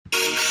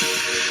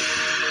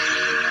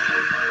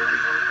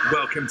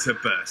Welcome to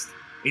Burst,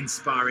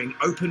 inspiring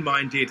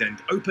open-minded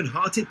and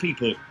open-hearted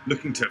people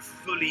looking to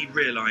fully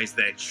realise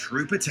their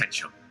true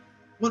potential.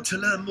 Want to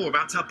learn more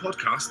about our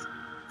podcast,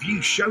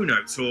 view show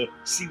notes or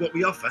see what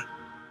we offer?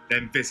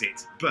 Then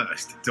visit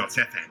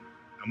burst.fm.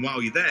 And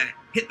while you're there,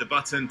 hit the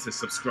button to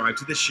subscribe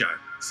to the show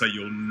so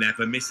you'll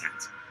never miss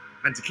out.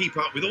 And to keep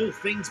up with all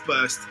things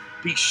Burst,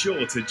 be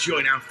sure to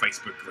join our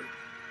Facebook group.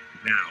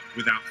 Now,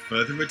 without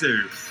further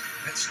ado,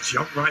 let's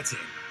jump right in.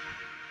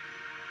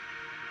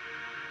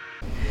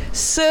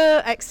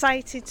 So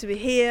excited to be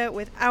here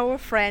with our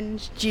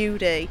friend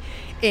Judy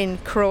in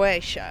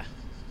Croatia.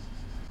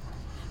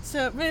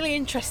 So really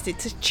interested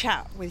to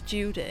chat with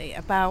Judy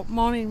about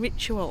morning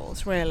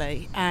rituals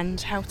really, and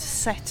how to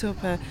set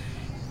up a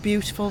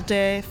beautiful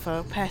day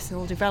for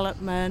personal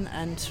development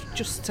and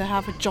just to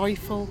have a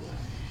joyful,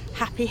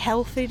 happy,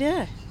 healthy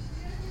day.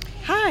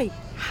 Hi.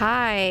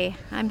 Hi,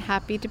 I'm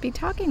happy to be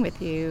talking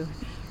with you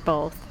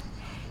both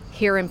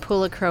here in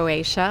Pula,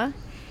 Croatia.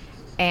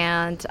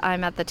 And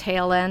I'm at the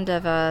tail end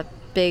of a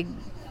big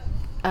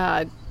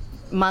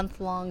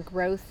month-long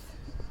growth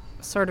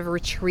sort of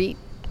retreat.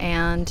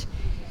 And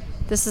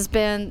this has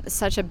been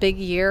such a big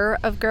year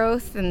of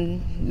growth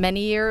and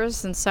many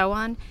years and so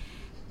on.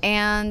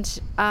 And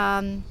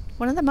one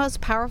of the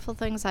most powerful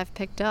things I've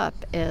picked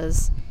up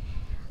is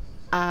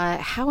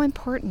how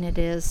important it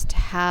is to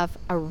have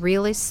a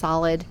really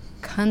solid,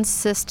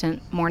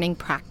 consistent morning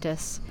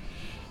practice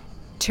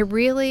to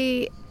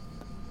really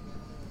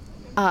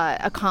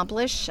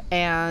accomplish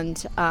and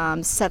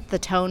set the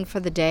tone for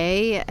the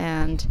day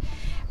and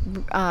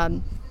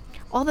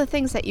all the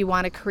things that you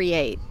want to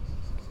create.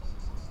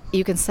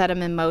 You can set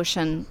them in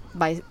motion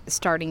by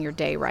starting your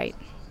day right.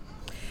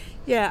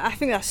 Yeah, I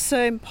think that's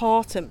so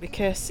important,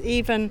 because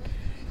even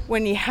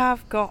when you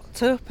have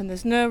got up and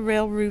there's no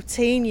real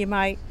routine, you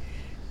might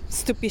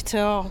stub your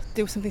toe or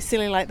do something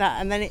silly like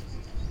that, and then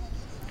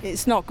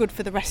it's not good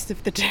for the rest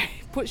of the day.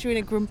 It puts you in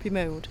a grumpy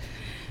mood.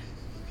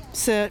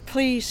 So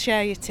please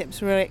share your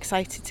tips. We're really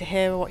excited to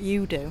hear what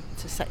you do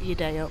to set your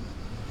day up.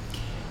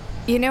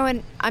 You know,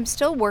 and I'm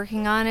still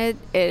working on it.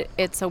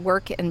 It's a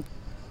work in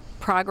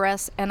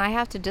progress, and I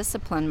have to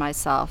discipline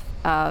myself.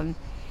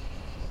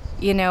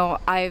 You know,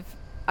 I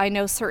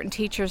know certain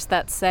teachers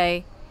that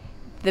say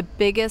the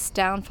biggest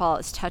downfall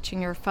is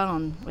touching your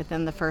phone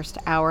within the first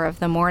hour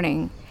of the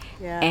morning.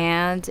 Yeah.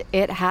 And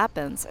it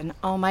happens, and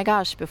oh my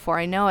gosh, before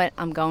I know it,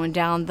 I'm going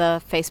down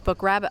the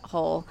Facebook rabbit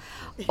hole,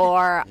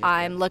 or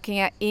I'm looking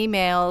at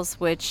emails,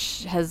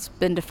 which has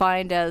been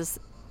defined as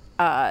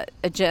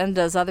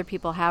agendas other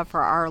people have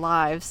for our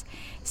lives,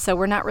 so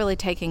we're not really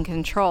taking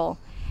control.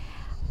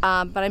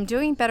 But I'm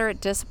doing better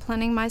at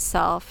disciplining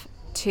myself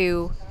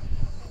to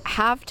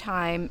have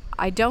time.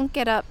 I don't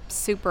get up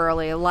super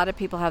early. A lot of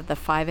people have the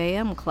 5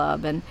 a.m.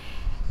 club, and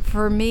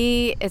for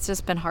me, it's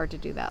just been hard to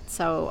do that.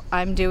 So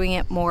I'm doing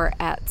it more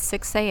at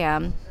 6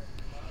 a.m.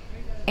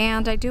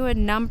 And I do a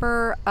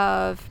number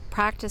of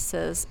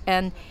practices.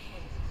 And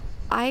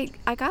I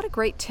got a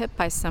great tip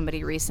by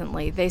somebody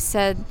recently. They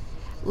said,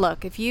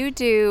 look, if you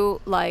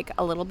do like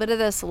a little bit of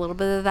this, a little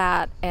bit of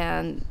that,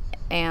 and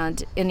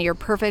in your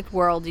perfect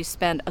world, you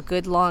spend a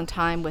good long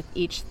time with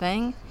each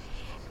thing,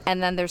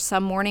 and then there's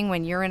some morning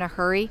when you're in a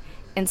hurry,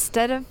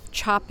 instead of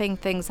chopping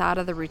things out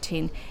of the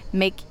routine,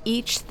 make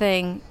each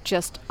thing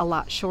just a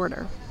lot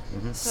shorter.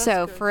 Mm-hmm.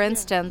 So, for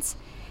instance,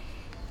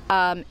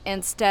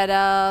 instead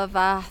of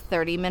a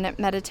 30-minute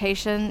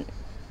meditation,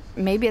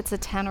 maybe it's a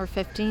 10 or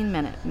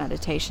 15-minute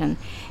meditation.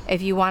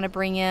 If you want to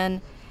bring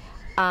in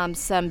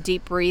some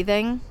deep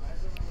breathing,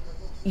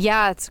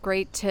 yeah, it's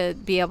great to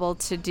be able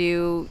to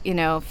do,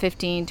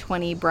 15,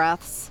 20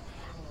 breaths.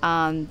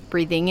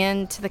 Breathing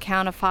in to the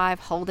count of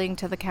 5, holding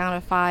to the count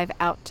of 5,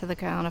 out to the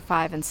count of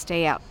 5, and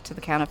stay out to the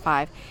count of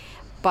 5.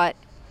 But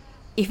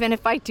even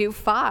if I do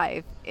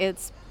 5,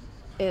 it's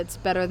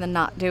better than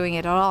not doing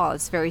it at all.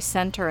 It's very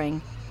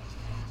centering.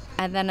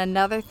 And then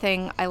another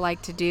thing I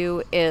like to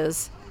do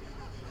is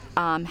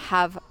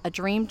have a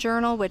dream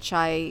journal, which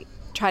I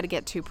try to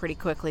get to pretty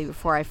quickly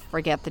before I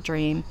forget the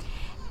dream,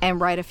 and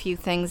write a few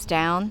things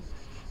down.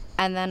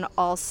 And then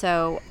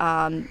also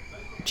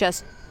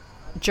just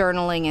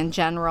journaling in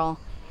general,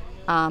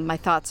 my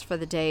thoughts for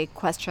the day,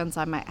 questions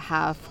I might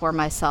have for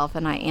myself,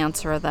 and I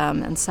answer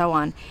them, and so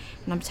on.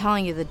 And I'm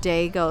telling you, the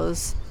day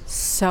goes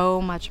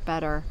so much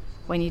better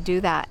when you do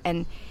that.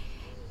 And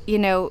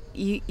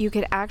you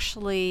could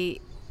actually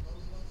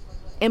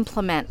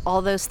implement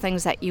all those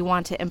things that you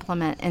want to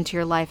implement into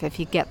your life if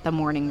you get the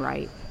morning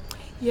right.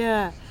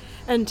 Yeah,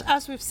 and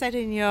as we've said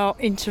in your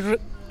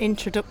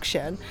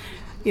introduction,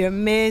 your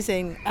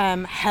amazing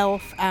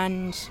health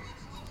and...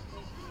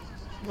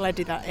 Well, I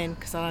did that in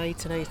because I need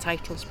to know your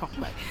titles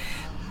properly.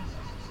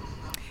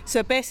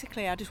 So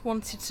basically, I just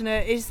wanted to know,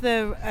 is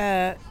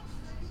there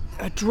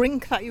a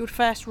drink that you would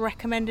first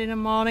recommend in the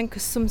morning?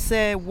 Because some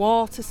say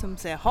water, some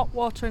say hot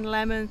water and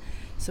lemon,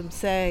 some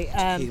say...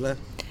 tequila.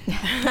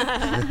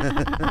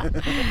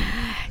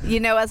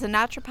 As a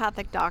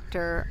naturopathic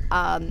doctor,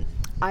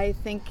 I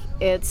think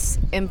it's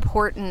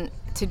important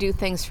to do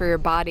things for your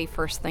body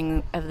first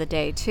thing of the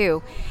day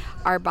too.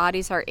 Our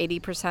bodies are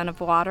 80%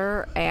 of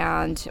water,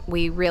 and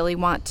we really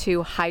want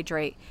to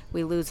hydrate.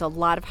 We lose a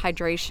lot of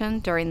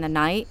hydration during the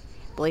night,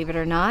 believe it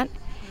or not,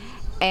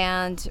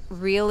 and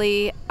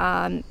really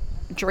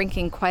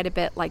drinking quite a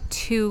bit, like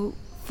 2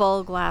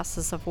 full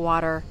glasses of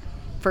water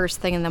first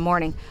thing in the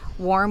morning.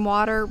 Warm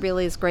water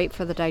really is great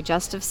for the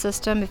digestive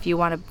system if you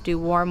want to do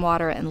warm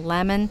water and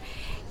lemon.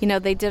 You know,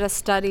 they did a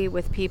study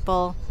with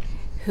people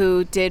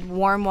who did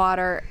warm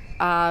water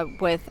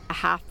with a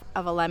half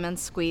of a lemon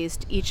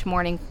squeezed each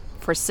morning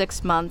for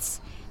 6 months,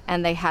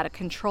 and they had a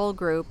control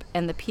group,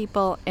 and the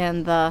people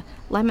in the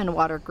lemon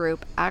water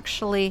group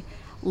actually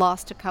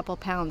lost a couple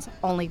pounds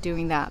only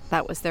doing that.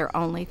 That was their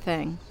only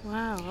thing.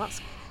 Wow, that's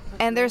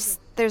And amazing.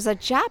 there's a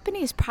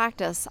Japanese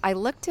practice. I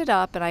looked it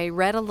up and I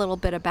read a little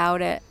bit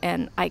about it,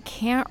 and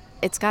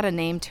it's got a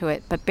name to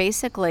it, but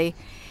basically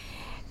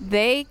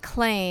they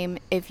claim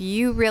if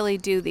you really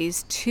do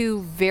these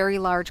 2 very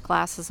large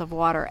glasses of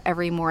water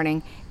every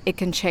morning, it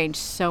can change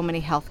so many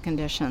health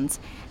conditions.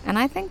 And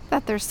I think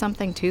that there's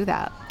something to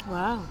that.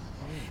 Wow.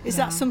 Is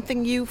that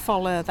something you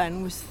follow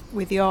then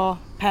with your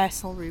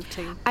personal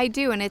routine? I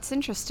do, and it's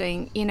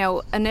interesting. You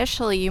know,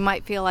 initially you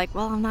might feel like,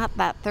 well, I'm not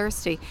that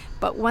thirsty.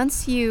 But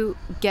once you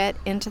get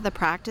into the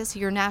practice,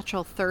 your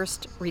natural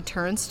thirst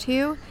returns to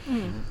you.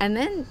 And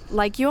then,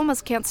 like, you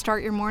almost can't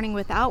start your morning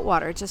without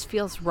water. It just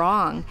feels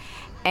wrong.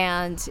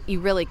 And you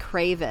really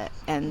crave it.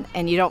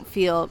 And you don't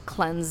feel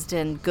cleansed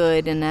and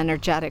good and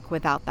energetic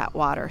without that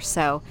water.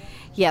 So,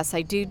 yes,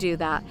 I do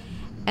that.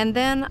 And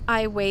then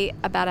I wait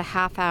about a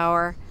half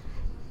hour.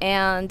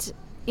 And,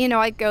 you know,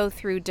 I go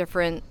through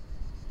different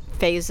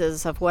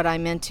phases of what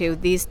I'm into.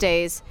 These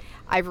days,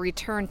 I've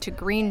returned to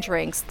green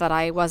drinks that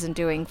I wasn't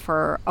doing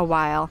for a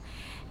while,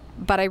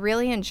 but I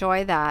really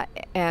enjoy that.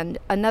 And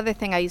another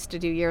thing I used to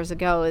do years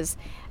ago is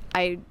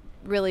I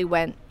really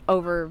went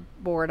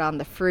overboard on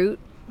the fruit.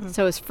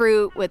 So it's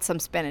fruit with some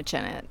spinach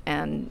in it,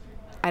 and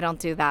I don't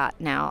do that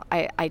now.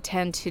 I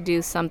tend to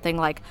do something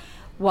like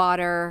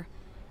water,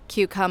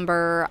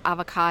 cucumber,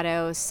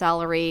 avocado,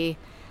 celery,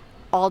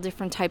 all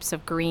different types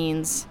of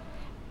greens,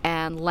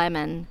 and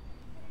lemon,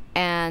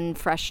 and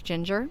fresh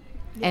ginger,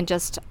 and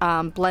just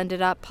blend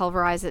it up,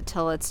 pulverize it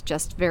till it's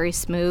just very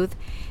smooth,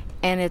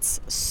 and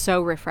it's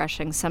so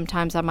refreshing.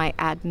 Sometimes I might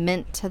add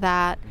mint to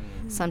that,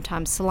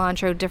 sometimes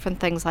cilantro, different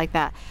things like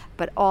that.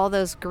 But all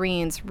those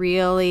greens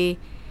really,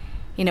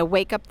 you know,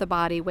 wake up the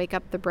body, wake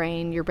up the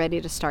brain. You're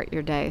ready to start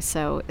your day.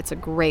 So it's a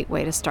great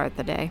way to start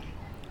the day.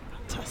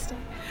 Fantastic.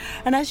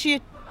 And as you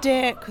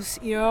day, because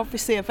you're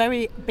obviously a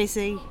very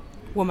busy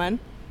woman,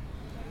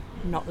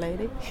 not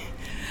lady,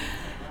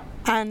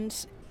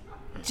 and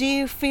do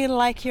you feel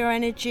like your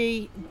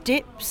energy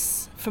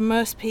dips? For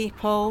most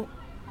people,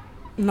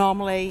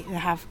 normally they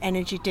have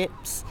energy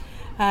dips,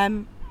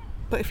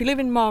 but if you live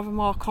in more of a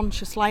more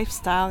conscious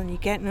lifestyle and you're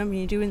getting them and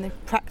you're doing the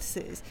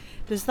practices,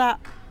 does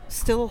that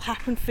still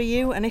happen for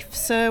you? And if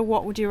so,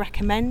 what would you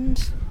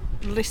recommend,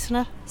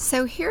 listener?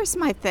 So here's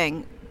my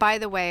thing. By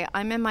the way,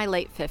 I'm in my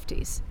late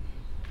 50s.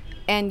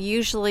 And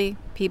usually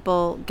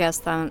people guess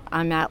that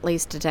I'm at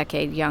least a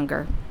decade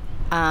younger.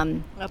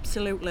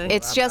 Absolutely.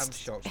 It's I'm just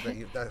shocked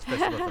that's the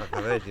first time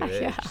I've heard your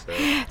age.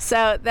 Yeah.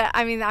 So that,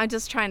 I mean, I'm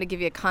just trying to give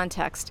you a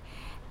context.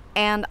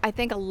 And I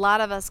think a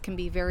lot of us can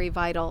be very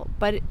vital,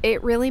 but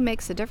it really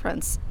makes a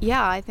difference.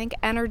 Yeah, I think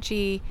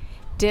energy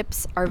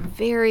dips are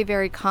very,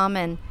 very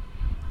common,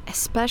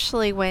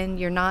 especially when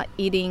you're not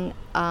eating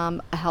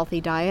a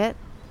healthy diet.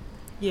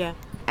 Yeah.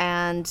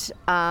 And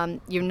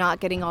you're not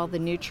getting all the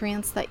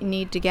nutrients that you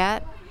need to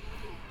get.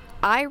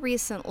 I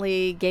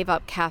recently gave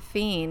up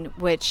caffeine,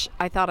 which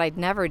I thought I'd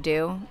never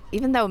do,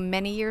 even though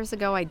many years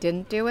ago I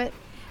didn't do it.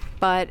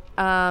 But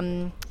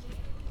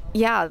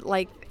yeah,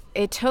 like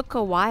it took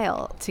a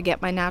while to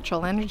get my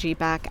natural energy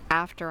back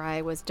after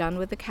I was done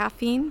with the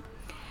caffeine.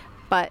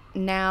 But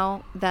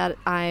now that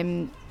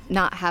I'm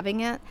not having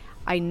it,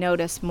 I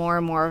notice more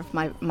and more of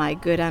my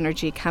good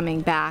energy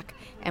coming back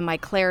and my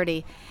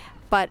clarity.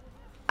 But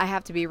I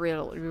have to be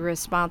real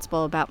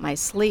responsible about my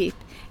sleep.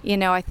 You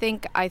know, I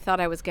thought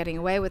I was getting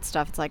away with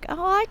stuff. It's like,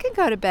 oh, I can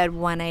go to bed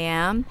 1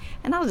 a.m.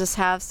 and I'll just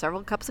have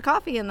several cups of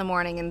coffee in the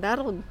morning and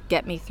that'll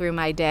get me through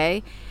my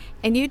day.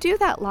 And you do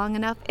that long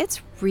enough,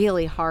 it's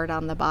really hard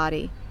on the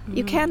body.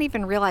 You can't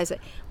even realize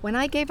it. When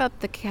I gave up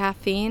the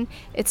caffeine,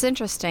 it's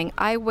interesting.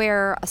 I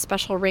wear a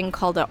special ring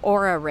called an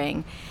Oura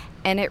ring,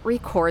 and it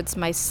records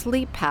my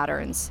sleep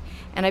patterns.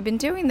 And I've been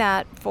doing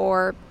that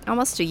for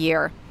almost a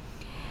year.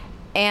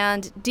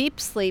 And deep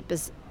sleep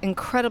is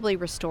incredibly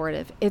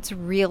restorative. It's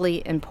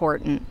really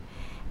important.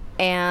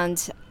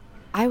 And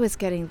I was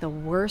getting the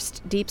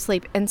worst deep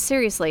sleep. And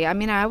seriously, I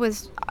mean, I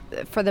was,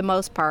 for the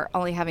most part,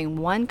 only having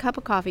 1 cup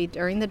of coffee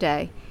during the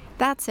day.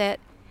 That's it.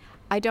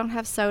 I don't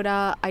have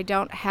soda. I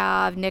don't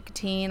have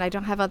nicotine. I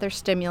don't have other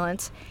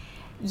stimulants.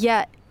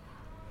 Yet,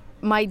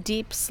 my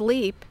deep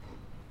sleep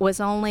was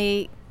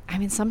only, I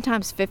mean,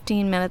 sometimes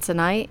 15 minutes a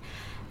night.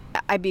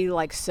 I'd be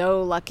like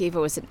so lucky if it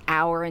was an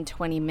hour and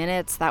 20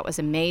 minutes. That was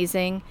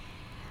amazing.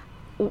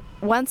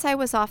 once I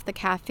was off the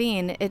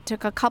caffeine, it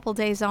took a couple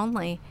days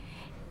only.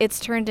 It's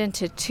turned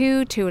into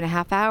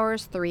 2.5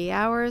 hours, 3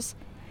 hours.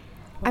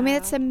 Wow. I mean,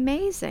 it's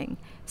amazing.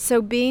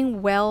 So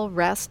being well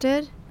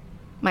rested,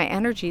 my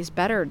energy is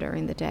better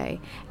during the day.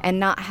 And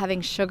not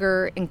having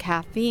sugar and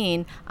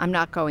caffeine, I'm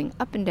not going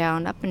up and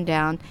down, up and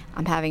down.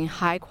 I'm having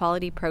high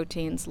quality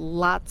proteins,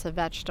 lots of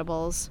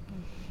vegetables,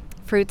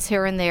 fruits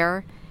here and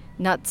there,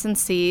 nuts and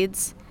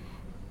seeds,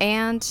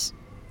 and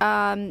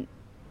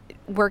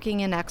working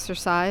in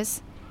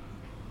exercise.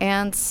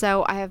 And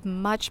so I have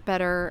much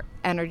better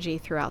energy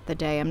throughout the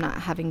day. I'm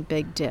not having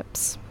big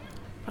dips.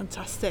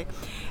 Fantastic.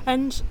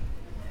 And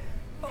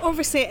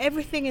obviously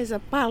everything is a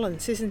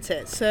balance, isn't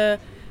it? So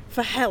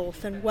for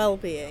health and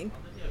well-being,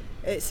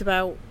 it's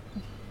about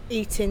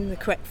eating the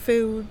correct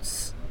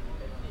foods,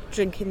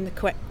 drinking the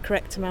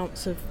correct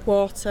amounts of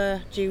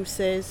water,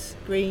 juices,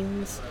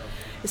 greens.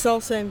 It's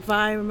also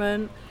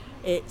environment,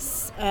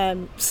 it's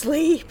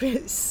sleep,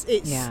 it's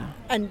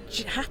and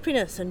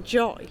happiness and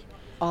joy.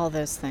 All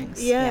those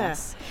things. Yeah.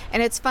 Yes.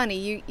 And it's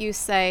funny, you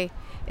say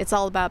it's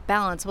all about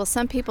balance. Well,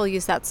 some people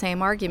use that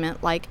same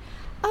argument like,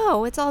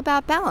 oh, it's all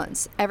about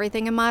balance,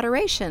 everything in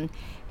moderation.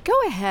 Go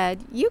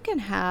ahead, you can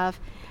have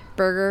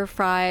burger,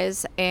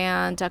 fries,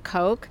 and a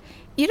Coke.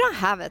 You don't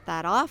have it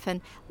that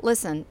often.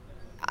 Listen,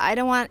 I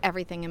don't want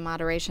everything in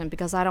moderation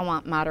because I don't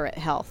want moderate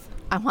health.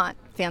 I want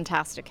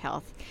fantastic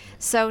health.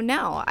 So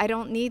no, I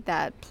don't need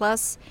that.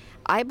 Plus,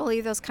 I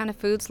believe those kind of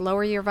foods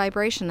lower your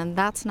vibration, and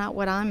that's not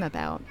what I'm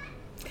about.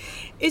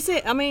 Is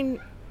it? I mean,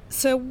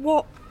 so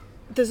what?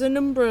 There's a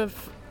number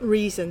of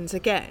reasons,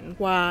 again,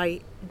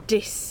 why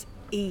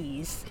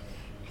dis-ease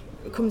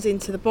comes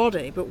into the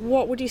body, but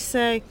what would you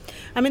say?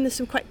 I mean, there's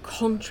some quite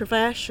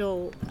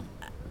controversial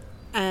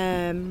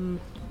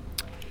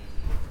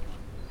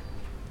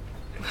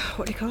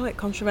what do you call it?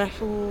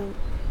 Controversial.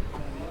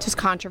 Just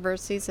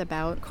controversies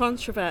about.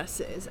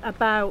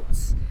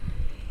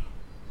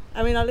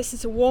 I mean, I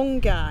listened to one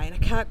guy, and I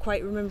can't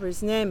quite remember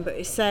his name, but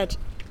he said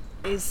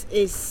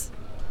is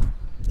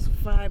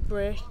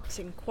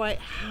vibrating quite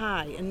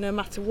high, and no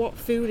matter what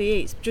food he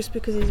eats, just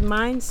because his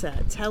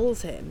mindset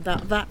tells him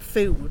that that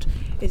food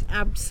is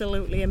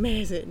absolutely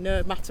amazing,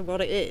 no matter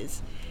what it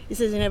is, he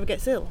says he never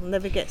gets ill,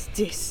 never gets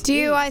dis.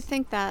 I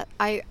think that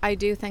I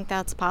do think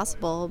that's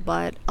possible,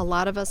 but a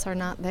lot of us are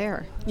not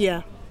there.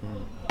 Yeah.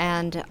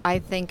 And I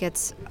think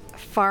it's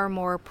far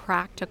more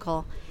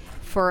practical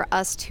for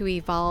us to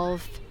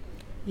evolve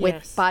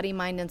with body,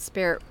 mind, and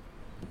spirit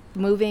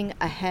moving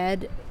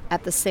ahead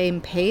at the same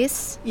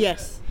pace.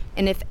 Yes.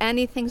 And if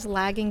anything's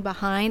lagging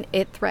behind,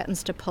 it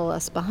threatens to pull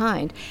us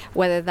behind,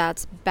 whether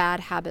that's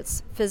bad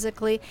habits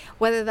physically,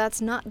 whether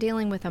that's not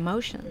dealing with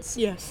emotions.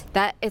 Yes.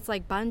 That it's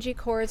like bungee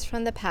cords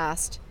from the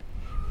past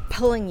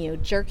pulling you,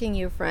 jerking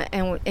you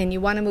and you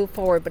want to move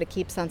forward, but it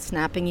keeps on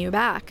snapping you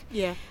back.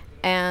 Yeah.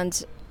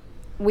 And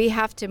we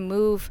have to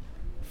move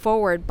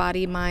forward,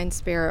 body, mind,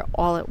 spirit,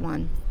 all at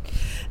one.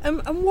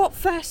 And what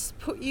first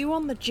put you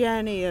on the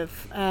journey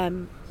of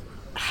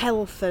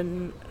health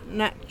and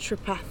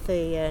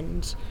naturopathy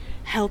and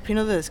helping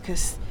others?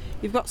 Because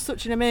you've got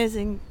such an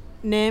amazing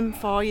name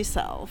for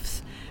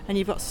yourselves, and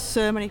you've got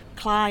so many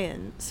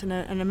clients and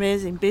an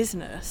amazing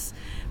business.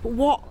 But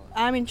what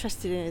I'm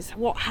interested in is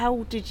where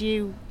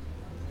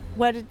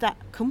did that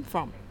come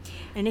from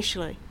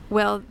initially?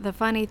 Well, the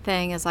funny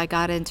thing is I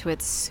got into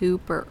it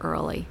super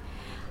early.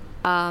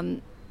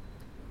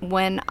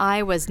 When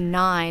I was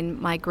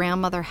 9, my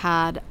grandmother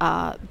had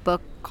a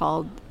book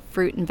called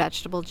Fruit and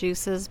Vegetable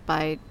Juices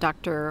by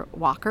Dr.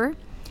 Walker.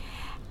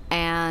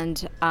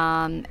 And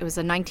it was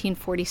a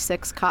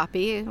 1946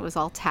 copy. It was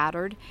all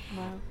tattered.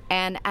 Wow.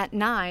 And at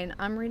 9,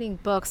 I'm reading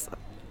books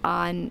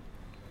on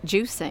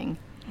juicing.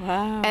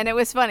 Wow. And it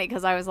was funny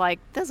because I was like,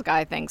 this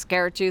guy thinks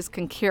carrot juice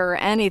can cure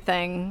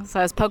anything.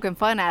 So I was poking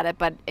fun at it,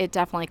 but it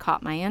definitely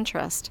caught my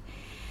interest.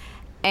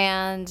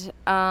 And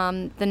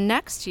the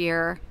next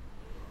year,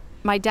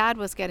 my dad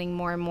was getting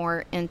more and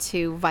more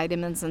into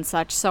vitamins and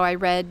such. So I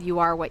read You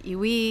Are What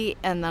You Eat,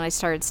 and then I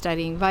started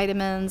studying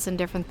vitamins and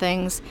different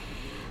things.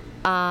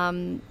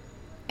 And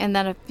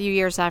then a few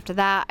years after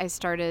that, I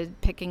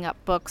started picking up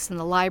books in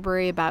the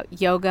library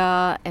about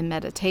yoga and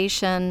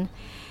meditation.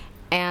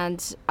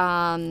 And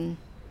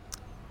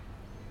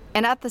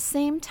at the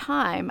same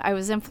time, I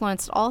was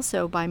influenced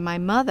also by my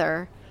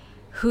mother,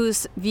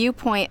 whose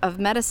viewpoint of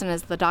medicine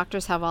is the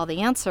doctors have all the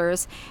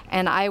answers,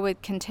 and I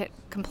would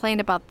complain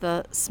about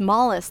the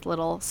smallest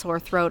little sore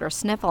throat or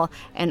sniffle,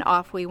 and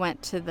off we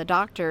went to the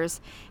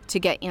doctors to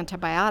get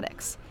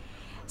antibiotics.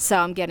 So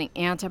I'm getting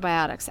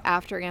antibiotics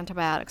after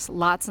antibiotics,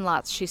 lots and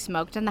lots. She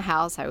smoked in the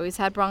house. I always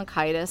had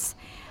bronchitis.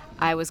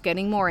 I was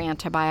getting more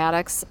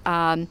antibiotics.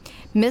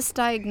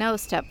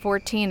 Misdiagnosed at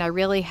 14, I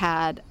really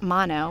had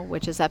mono,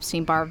 which is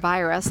Epstein-Barr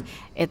virus.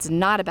 It's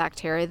not a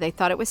bacteria. They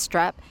thought it was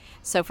strep.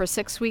 So for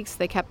 6 weeks,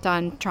 they kept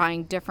on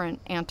trying different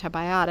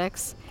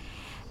antibiotics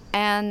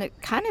and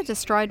kind of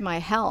destroyed my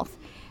health.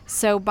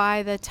 So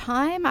by the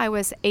time I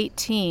was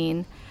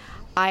 18,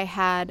 I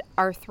had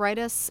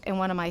arthritis in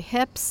one of my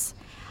hips.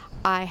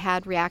 I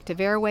had reactive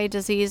airway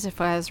disease.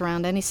 If I was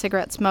around any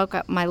cigarette smoke,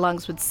 my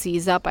lungs would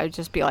seize up. I would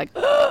just be like,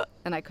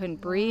 and I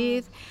couldn't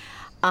breathe.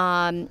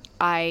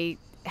 I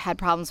had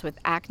problems with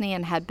acne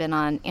and had been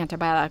on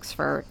antibiotics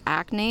for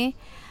acne.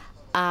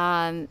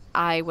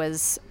 I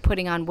was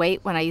putting on weight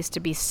when I used to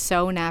be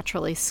so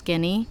naturally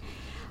skinny.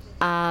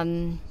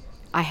 I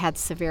had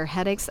severe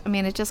headaches. I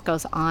mean, it just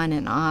goes on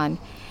and on.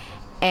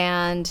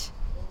 And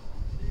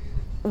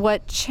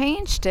what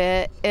changed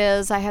it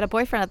is I had a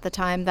boyfriend at the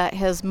time that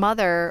his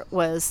mother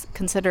was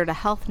considered a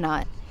health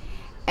nut.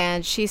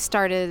 And she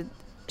started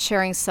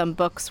sharing some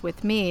books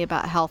with me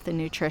about health and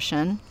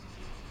nutrition.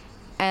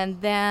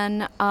 And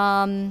then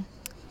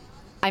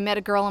I met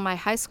a girl in my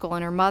high school,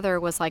 and her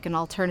mother was like an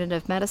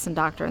alternative medicine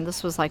doctor, and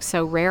this was like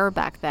so rare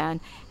back then.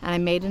 And I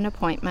made an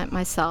appointment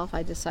myself.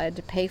 I decided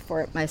to pay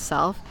for it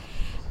myself.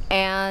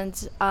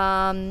 And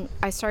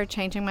I started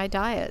changing my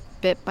diet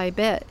bit by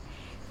bit.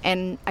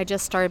 And I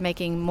just started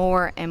making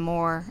more and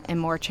more and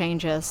more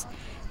changes.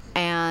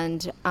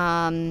 And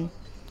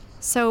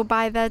so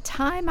by the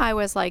time I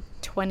was like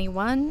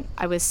 21,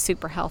 I was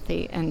super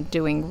healthy and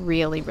doing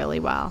really, really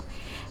well.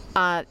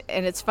 And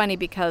it's funny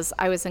because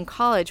I was in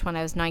college when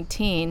I was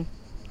 19.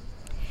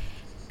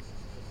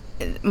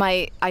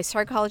 I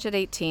started college at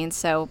 18,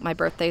 so my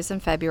birthday's in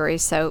February.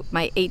 So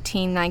my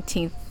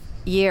 19th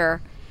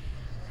year,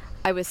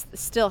 I was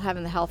still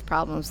having the health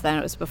problems then.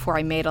 It was before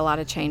I made a lot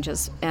of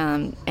changes,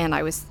 and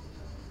I was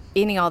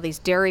eating all these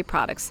dairy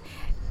products.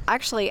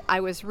 Actually, I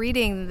was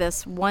reading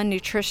this one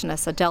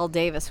nutritionist, Adele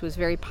Davis, who was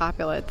very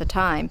popular at the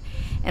time,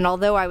 and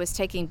although I was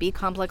taking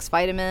B-complex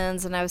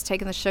vitamins and I was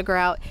taking the sugar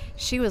out,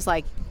 she was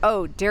like,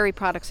 oh, dairy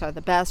products are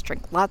the best,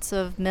 drink lots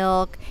of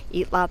milk,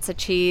 eat lots of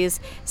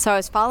cheese. So I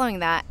was following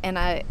that,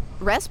 and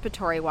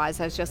respiratory-wise,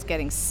 I was just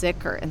getting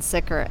sicker and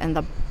sicker, and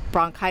the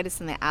bronchitis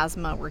and the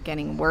asthma were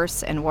getting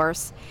worse and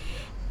worse.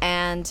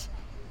 And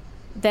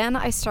then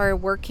I started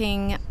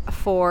working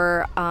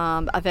for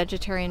a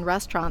vegetarian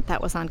restaurant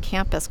that was on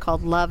campus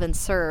called Love and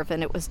Serve,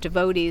 and it was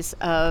devotees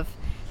of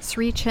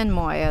Sri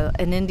Chinmoy,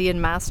 an Indian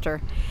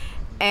master.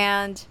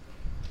 And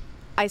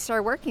I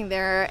started working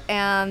there,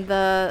 and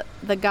the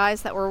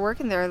guys that were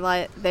working there,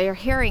 they're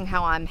hearing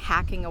how I'm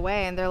hacking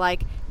away, and they're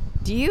like,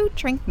 do you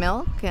drink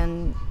milk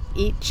and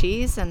eat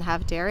cheese and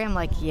have dairy? I'm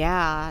like,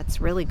 yeah, it's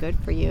really good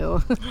for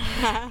you.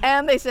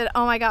 And they said,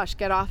 oh my gosh,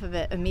 get off of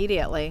it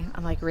immediately.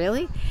 I'm like,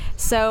 really?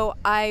 So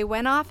I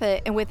went off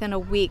it, and within a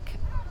week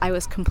I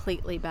was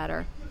completely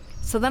better.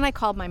 So then I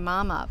called my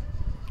mom up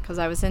because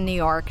I was in New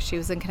York, she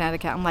was in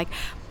Connecticut. I'm like,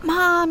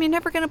 Mom, you're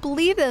never going to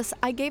believe this.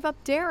 I gave up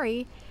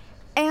dairy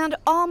and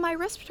all my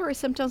respiratory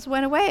symptoms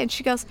went away. And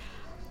she goes,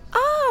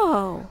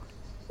 oh,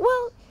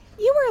 well,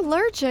 you were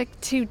allergic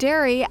to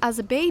dairy as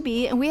a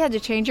baby, and we had to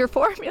change your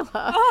formula.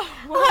 Oh,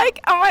 wow. Like,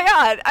 oh my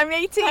God, I'm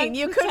 18. Thanks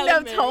you for couldn't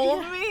have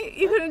telling told me.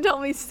 You couldn't have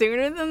told me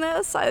sooner than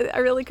this. I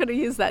really could have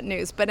used that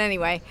news. But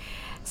anyway,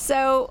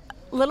 so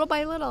little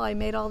by little, I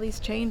made all these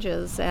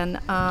changes, and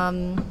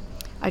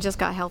I just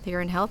got healthier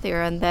and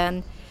healthier. And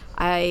then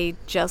I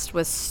just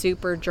was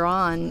super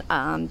drawn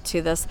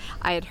to this.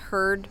 I had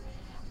heard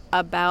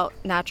about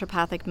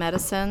naturopathic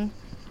medicine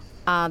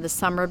the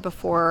summer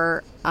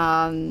before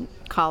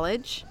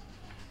college.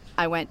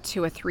 I went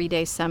to a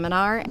 3-day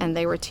seminar, and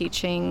they were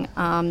teaching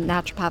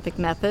naturopathic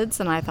methods,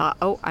 and I thought,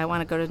 oh, I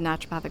want to go to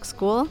naturopathic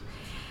school.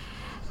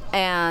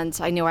 And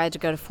I knew I had to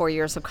go to 4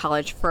 years of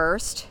college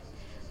first,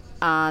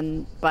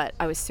 but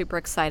I was super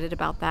excited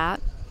about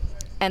that.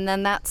 And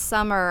then that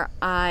summer,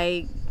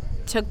 I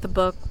took the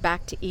book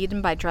Back to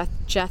Eden by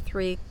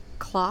Jethro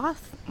Kloss.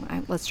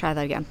 Let's try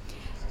that again.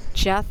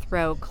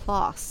 Jethro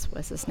Kloss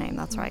was his name,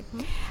 that's right.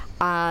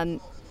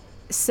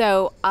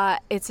 So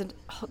it's a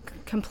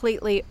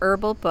completely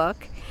herbal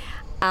book,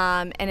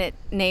 and it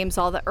names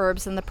all the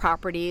herbs and the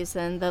properties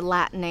and the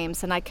Latin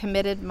names. And I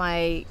committed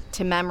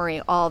to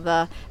memory all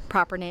the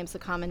proper names, the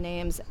common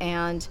names,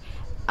 and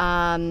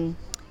the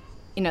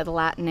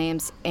Latin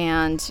names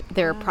and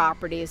their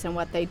properties and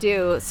what they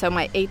do. So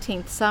my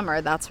 18th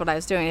summer, that's what I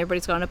was doing.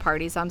 Everybody's going to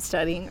parties. I'm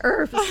studying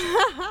herbs.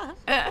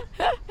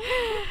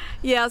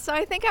 Yeah, so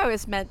I think I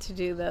was meant to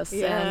do this.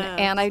 Yeah,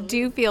 and I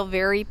do feel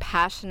very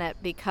passionate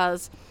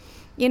because,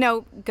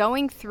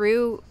 going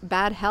through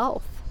bad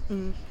health,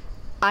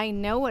 I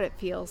know what it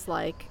feels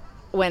like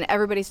when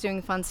everybody's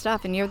doing fun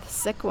stuff and you're the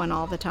sick one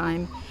all the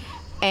time.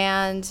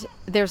 And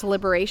there's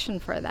liberation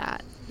for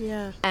that.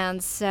 Yeah.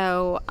 And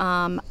so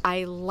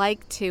I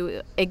like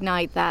to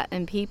ignite that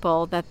in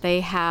people, that they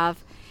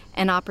have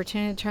an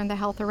opportunity to turn their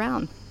health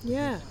around.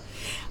 Yeah.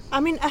 I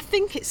mean, I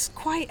think it's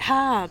quite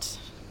hard.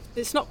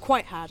 It's not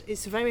quite hard.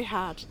 It's very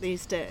hard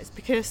these days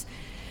because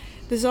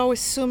there's always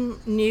some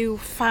new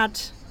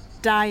fad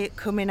diet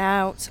coming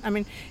out. I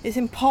mean, it's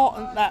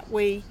important that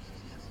we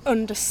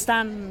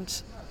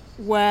understand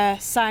where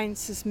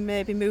science has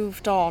maybe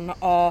moved on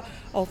or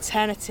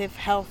alternative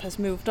health has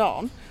moved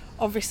on.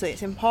 Obviously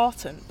it's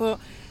important, but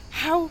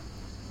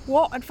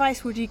what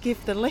advice would you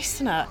give the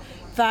listener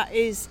that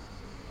is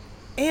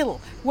ill?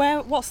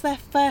 What's their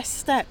first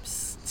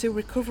steps to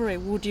recovery,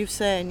 would you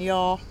say, in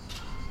your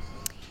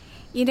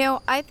You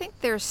know, I think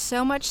there's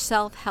so much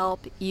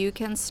self-help you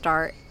can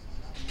start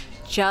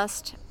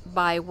just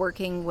by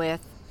working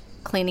with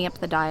cleaning up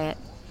the diet.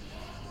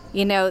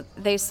 You know,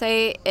 they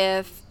say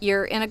if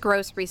you're in a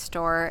grocery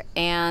store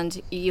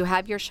and you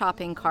have your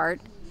shopping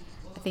cart,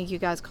 I think you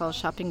guys call it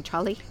shopping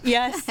trolley.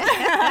 Yes.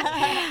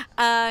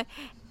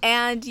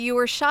 And you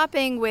were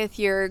shopping with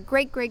your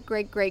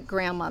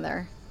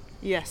great-great-great-great-grandmother.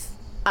 Yes.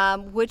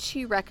 Would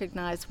she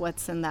recognize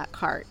what's in that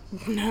cart?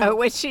 No. Or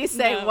would she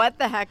say, No. what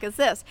the heck is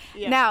this?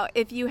 Yeah. Now,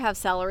 if you have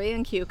celery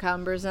and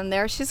cucumbers in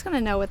there, she's going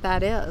to know what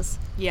that is.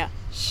 Yeah.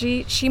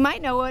 She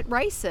might know what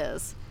rice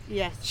is.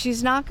 Yes.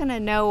 She's not going to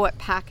know what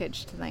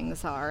packaged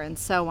things are and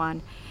so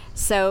on.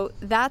 So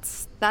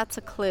that's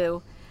a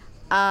clue.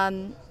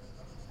 And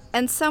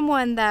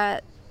someone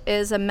that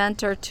is a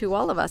mentor to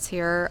all of us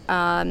here,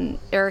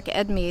 Eric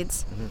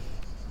Edmeades,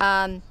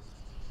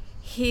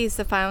 he's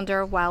the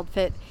founder of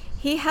WildFit.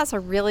 He has a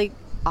really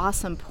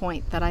awesome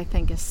point that I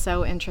think is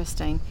so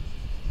interesting.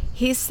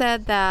 He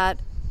said that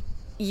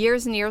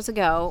years and years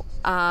ago,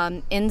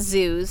 in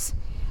zoos,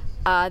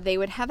 they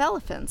would have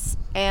elephants.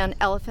 And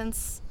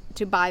elephants,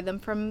 to buy them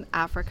from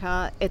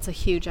Africa, it's a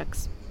huge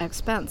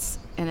expense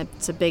and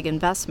it's a big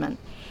investment.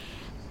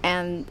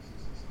 And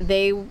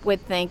they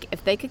would think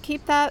if they could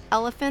keep that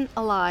elephant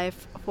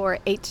alive for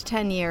 8 to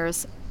 10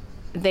 years,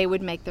 they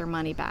would make their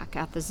money back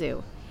at the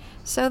zoo.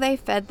 So they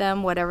fed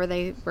them whatever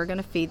they were going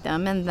to feed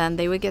them, and then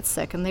they would get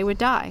sick and they would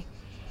die.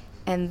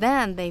 And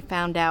then they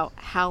found out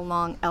how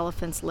long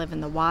elephants live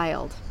in the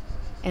wild,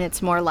 and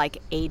it's more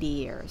like 80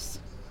 years.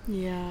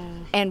 Yeah.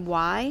 And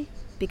why?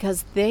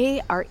 Because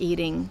they are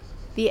eating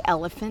the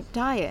elephant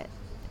diet,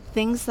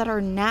 things that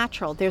are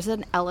natural. There's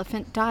an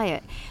elephant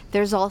diet.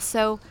 There's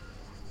also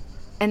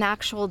an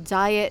actual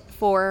diet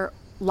for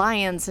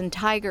lions and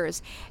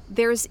tigers.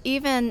 There's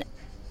even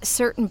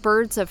certain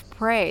birds of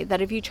prey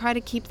that if you try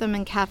to keep them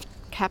in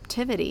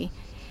captivity,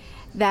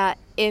 that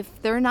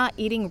if they're not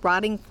eating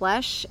rotting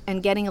flesh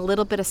and getting a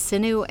little bit of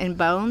sinew and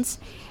bones,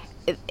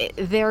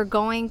 they're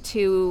going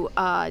to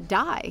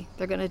die.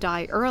 They're going to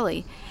die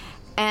early.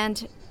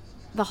 And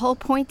the whole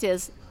point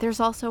is there's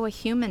also a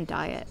human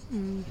diet.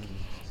 Mm-hmm.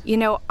 You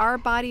know, our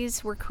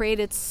bodies were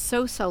created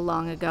so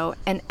long ago,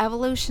 and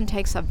evolution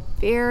takes a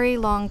very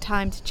long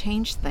time to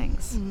change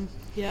things. Mm-hmm.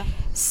 Yeah.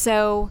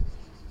 So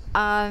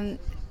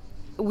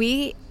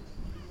we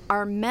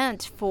are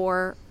meant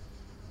for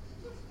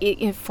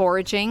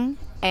foraging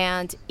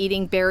and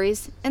eating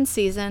berries in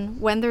season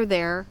when they're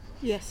there.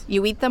 Yes.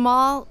 You eat them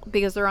all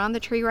because they're on the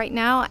tree right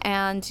now,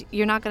 and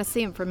you're not going to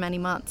see them for many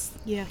months.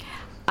 Yeah.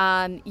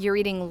 You're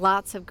eating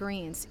lots of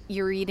greens.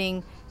 You're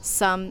eating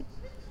some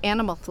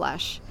animal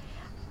flesh.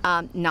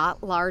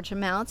 Not large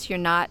amounts. You're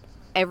not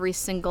every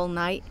single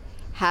night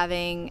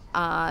having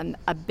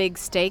a big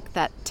steak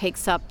that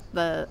takes up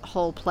the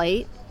whole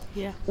plate.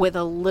 Yeah. With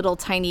a little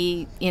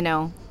tiny,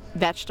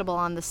 vegetable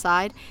on the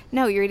side.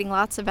 No, you're eating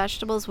lots of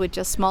vegetables with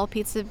just small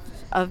pieces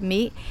of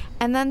meat.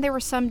 And then there were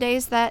some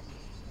days that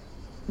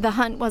the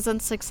hunt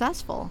wasn't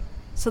successful.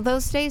 So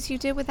those days you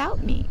did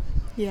without meat.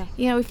 Yeah.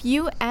 If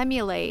you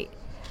emulate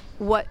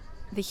what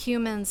the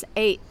humans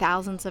ate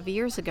thousands of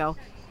years ago,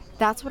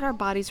 that's what our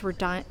bodies were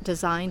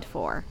designed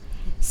for.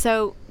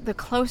 So the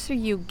closer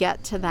you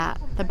get to that,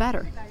 the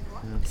better.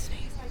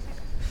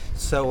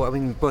 So,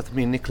 both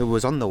me and Nicola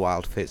was on the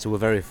WildFit, so we're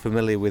very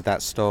familiar with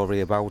that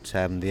story about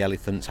the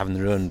elephants having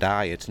their own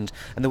diet. And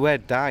the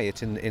word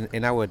diet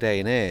in our day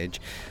and age,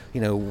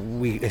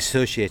 we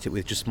associate it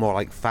with just more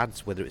like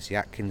fads, whether it's the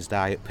Atkins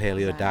diet,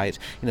 paleo diet.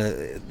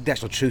 The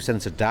actual true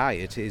sense of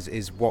diet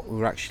is what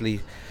we're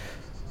actually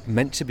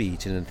meant to be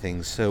eating and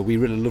things. So we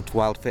really loved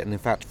WildFit, and in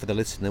fact for the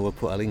listener we'll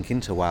put a link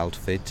into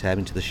WildFit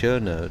into the show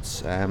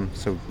notes.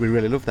 So we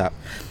really love that.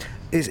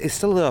 It's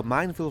still a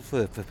mindful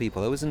for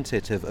people, though, isn't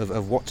it,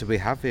 of what to be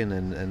having,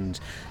 and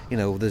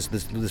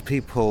there's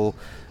people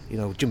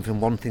jumping from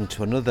one thing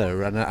to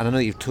another, and I know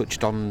you've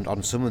touched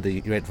on some of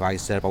your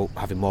advice there about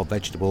having more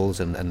vegetables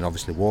and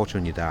obviously water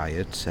in your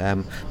diet,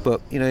 but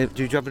do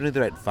you have any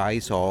other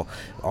advice or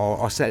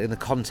set it in the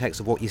context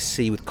of what you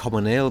see with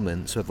common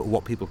ailments, of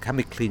what people can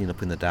be cleaning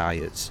up in the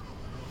diets?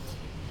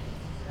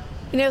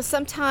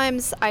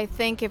 Sometimes I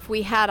think if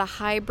we had a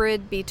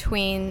hybrid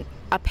between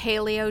a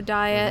paleo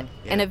diet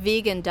and a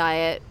vegan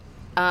diet,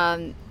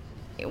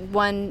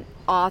 one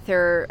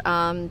author,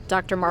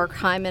 Dr. Mark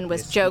Hyman,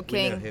 was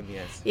joking. We know him,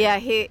 yes. Yeah,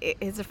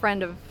 he's a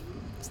friend of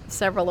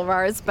several of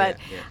ours, but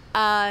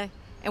and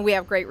we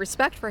have great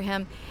respect for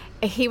him.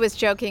 He was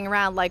joking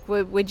around, like,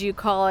 would you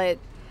call it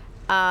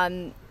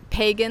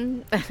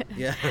pagan?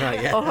 Yeah,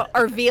 right, yeah.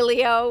 or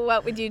velio?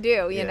 What would you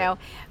do? You know,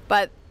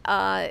 but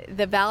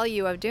the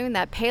value of doing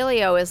that,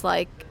 paleo is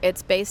like,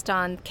 it's based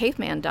on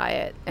caveman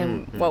diet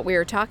and what we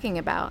were talking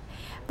about.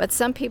 But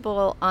some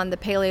people on the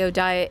paleo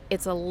diet,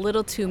 it's a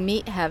little too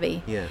meat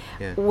heavy. Yeah.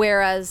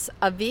 Whereas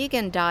a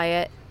vegan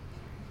diet,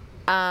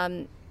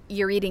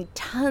 you're eating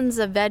tons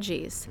of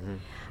veggies.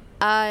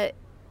 A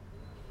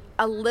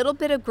little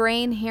bit of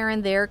grain here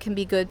and there can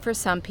be good for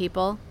some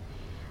people,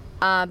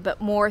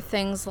 but more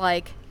things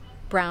like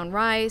brown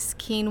rice,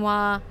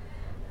 quinoa,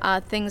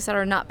 things that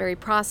are not very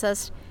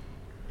processed.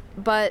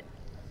 But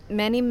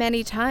many,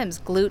 many times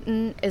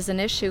gluten is an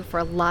issue for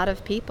a lot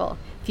of people.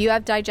 If you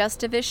have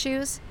digestive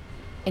issues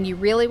and you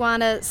really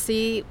want to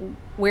see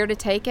where to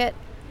take it,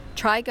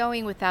 try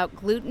going without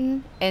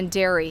gluten and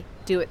dairy.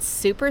 Do it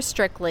super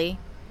strictly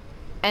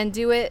and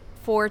do it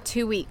for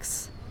 2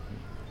 weeks.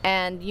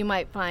 And you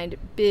might find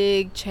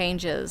big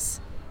changes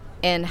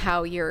in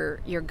how your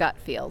gut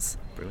feels.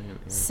 Brilliant.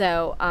 Yeah.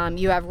 So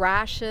you have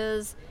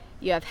rashes,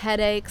 you have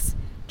headaches.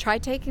 Try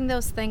taking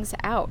those things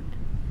out.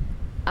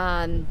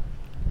 A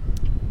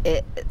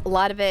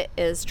lot of it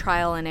is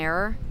trial and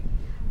error.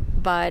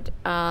 But,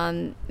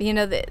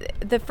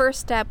 the first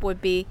step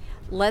would be,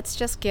 let's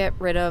just get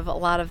rid of a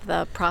lot of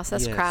the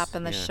processed crap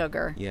and the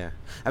sugar. Yeah.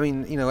 I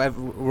mean,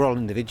 we're all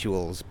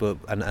individuals, but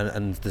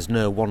and there's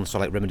no one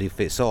sort of like remedy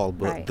fits all,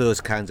 but Right. those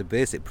kinds of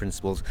basic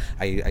principles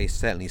are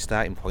certainly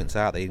starting points,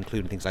 aren't they,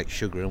 including things like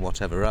sugar and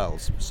whatever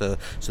else. So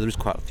there is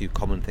quite a few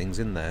common things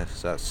in there,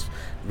 so that's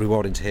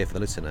rewarding to hear for the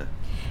listener.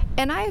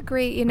 And I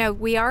agree,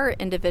 we are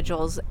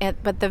individuals,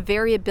 but the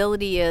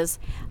variability is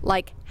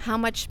like, how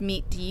much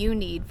meat do you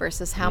need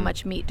versus how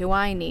much meat do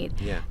I need?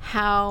 Yeah.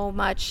 How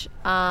much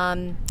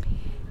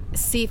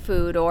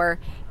seafood, or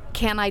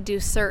can I do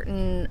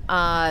certain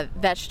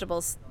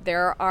vegetables?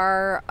 There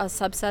are a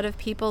subset of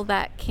people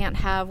that can't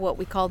have what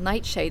we call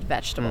nightshade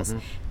vegetables,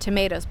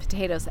 tomatoes,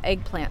 potatoes,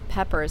 eggplant,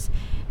 peppers.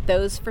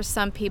 Those for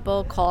some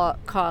people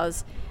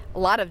cause a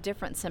lot of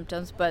different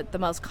symptoms, but the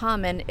most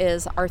common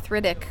is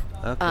arthritic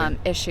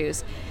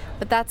issues.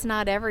 But that's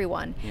not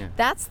everyone. Yeah.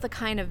 That's the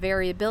kind of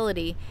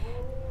variability,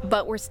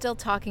 but we're still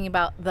talking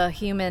about the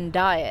human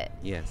diet.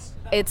 Yes.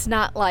 It's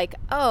not like,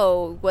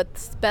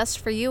 what's best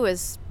for you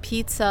is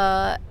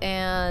pizza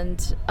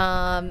and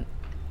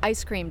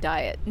ice cream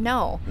diet.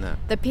 No.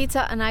 The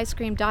pizza and ice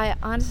cream diet,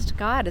 honest to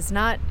God, is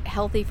not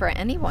healthy for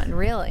anyone,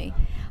 really.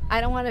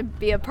 I don't want to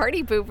be a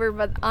party pooper,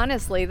 but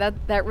honestly,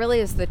 that really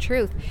is the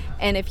truth.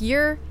 And if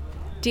you're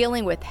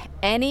dealing with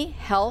any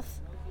health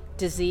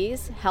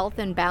disease, health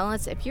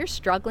imbalance, if you're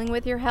struggling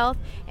with your health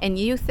and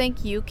you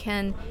think you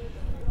can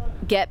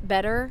get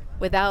better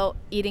without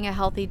eating a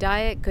healthy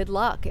diet, good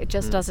luck. It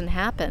just doesn't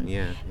happen.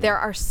 Yeah. There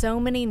are so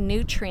many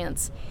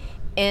nutrients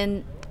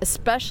in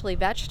especially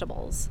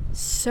vegetables,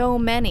 so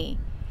many,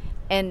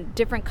 and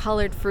different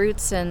colored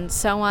fruits and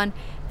so on,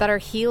 that are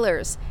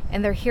healers,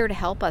 and they're here to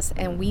help us,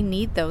 and we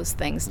need those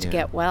things to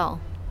get well.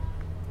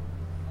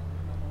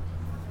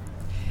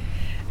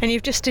 And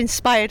you've just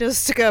inspired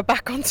us to go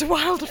back onto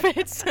Wild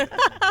Fits.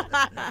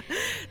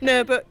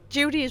 No, but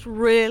Judy is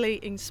really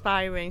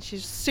inspiring.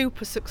 She's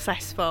super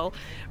successful,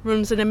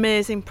 runs an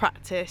amazing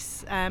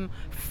practice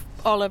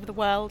all over the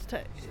world.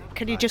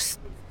 Can you just,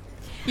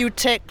 you would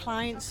take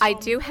clients? I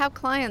do have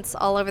clients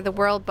all over the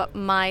world, but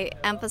my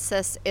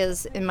emphasis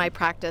is in my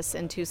practice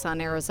in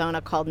Tucson,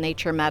 Arizona, called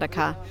Nature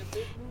Medica.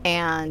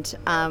 And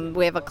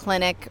we have a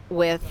clinic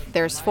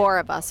there's 4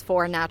 of us,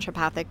 4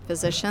 naturopathic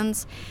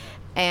physicians.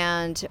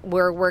 And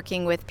we're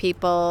working with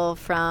people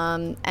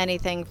from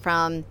anything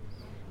from,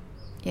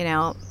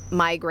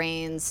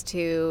 migraines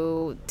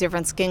to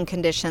different skin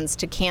conditions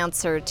to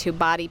cancer to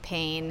body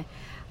pain,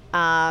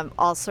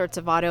 all sorts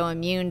of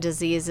autoimmune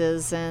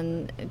diseases,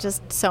 and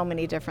just so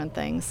many different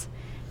things.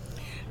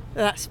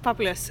 That's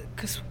fabulous,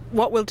 because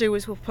what we'll do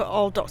is we'll put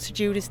all Dr.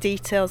 Judy's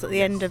details at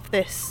the end of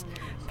this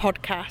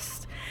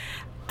podcast.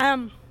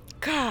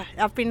 God,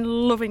 I've been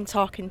loving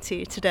talking to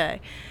you today.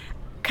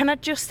 Can I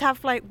just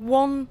have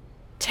one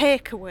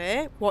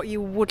takeaway, what you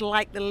would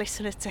like the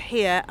listener to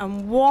hear,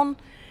 and one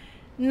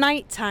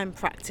nighttime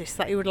practice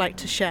that you would like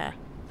to share?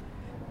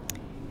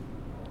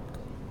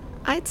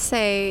 I'd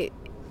say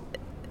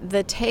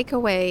the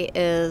takeaway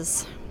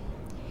is,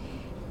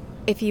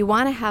 if you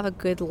want to have a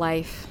good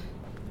life,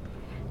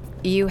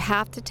 you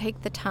have to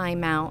take the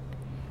time out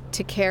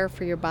to care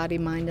for your body,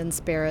 mind, and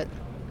spirit.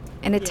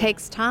 And it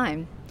takes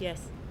time.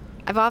 Yes.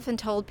 I've often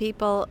told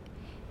people,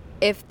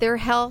 if their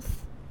health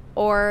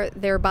or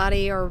their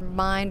body or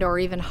mind or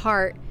even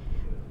heart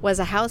was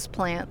a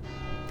houseplant,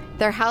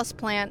 their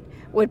houseplant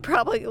would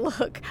probably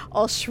look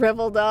all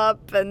shriveled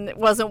up and it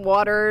wasn't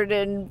watered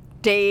in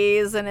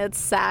days and it's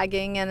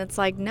sagging, and it's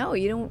like, no,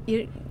 you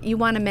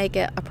want to make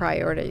it a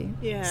priority.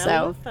 Yeah, so, I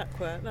love that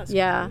quote. That's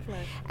lovely.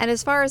 And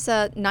as far as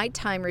a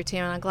nighttime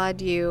routine, I'm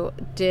glad you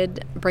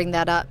did bring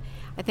that up.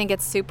 I think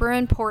it's super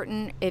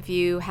important, if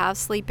you have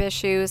sleep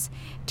issues,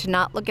 to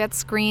not look at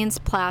screens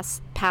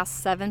past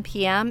 7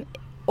 p.m.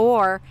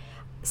 Or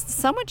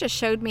someone just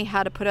showed me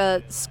how to put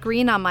a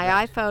screen on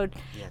my iPhone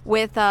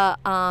with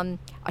a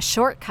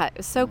shortcut. It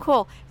was so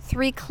cool.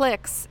 3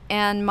 clicks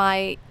and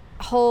my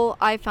whole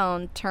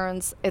iPhone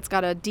it's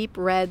got a deep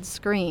red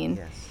screen.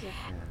 Yes.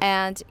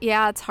 And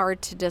it's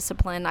hard to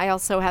discipline. I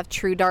also have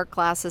True Dark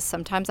glasses.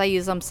 Sometimes I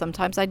use them,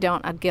 sometimes I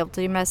don't. I'm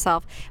guilty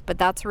myself, but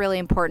that's really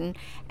important.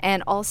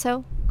 And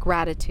also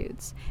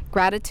gratitudes.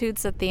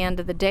 Gratitudes at the end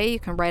of the day, you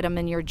can write them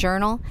in your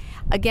journal.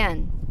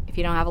 Again, if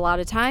you don't have a lot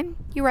of time,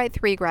 you write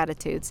 3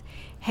 gratitudes.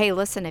 Hey,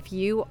 listen, if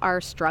you are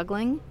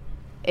struggling,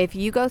 if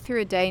you go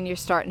through a day and you're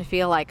starting to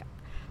feel like,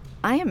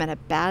 I am in a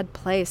bad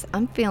place.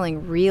 I'm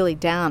feeling really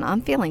down.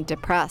 I'm feeling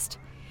depressed.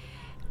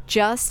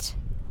 Just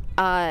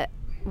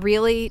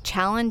really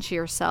challenge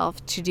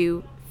yourself to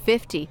do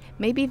 50,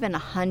 maybe even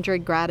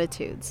 100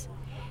 gratitudes.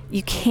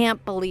 You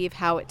can't believe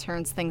how it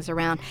turns things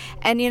around.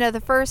 And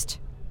the first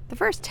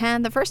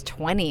 10, the first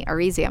 20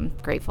 are easy. I'm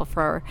grateful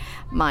for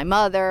my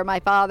mother, my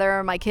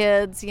father, my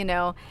kids,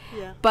 Yeah.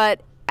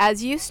 But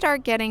as you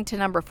start getting to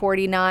number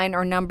 49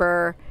 or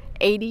number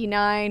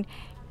 89,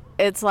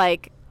 it's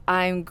like,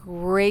 I'm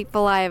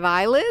grateful I have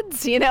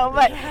eyelids,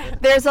 but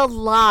there's a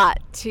lot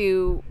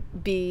to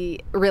be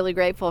really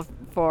grateful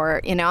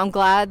for. I'm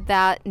glad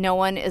that no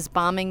one is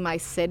bombing my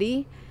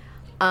city.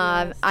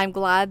 Yes. I'm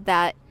glad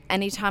that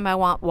anytime I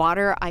want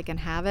water, I can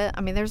have it.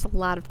 I mean, there's a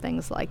lot of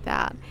things like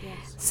that.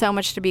 Yes. So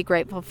much to be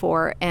grateful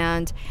for.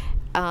 And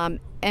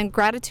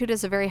gratitude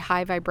is a very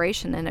high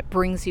vibration, and it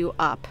brings you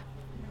up.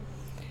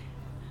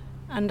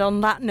 And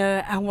on that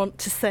note, I want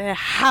to say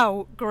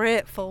how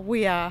grateful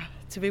we are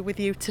to be with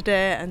you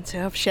today and to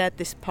have shared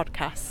this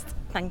podcast.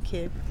 Thank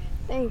you.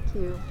 Thank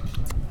you.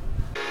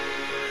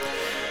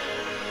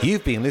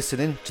 You've been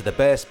listening to the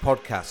Burst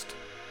Podcast.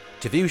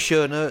 To view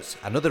show notes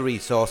and other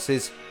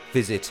resources,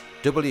 visit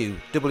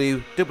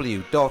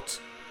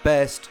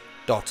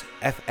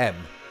www.burst.fm.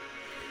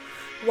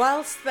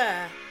 Whilst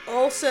there,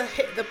 also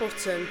hit the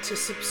button to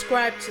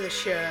subscribe to the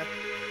show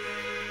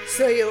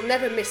so you'll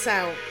never miss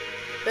out.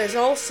 There's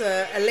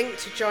also a link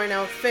to join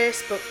our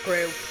Facebook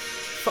group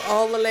for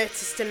all the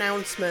latest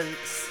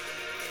announcements.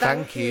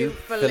 Thank you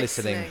for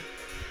listening.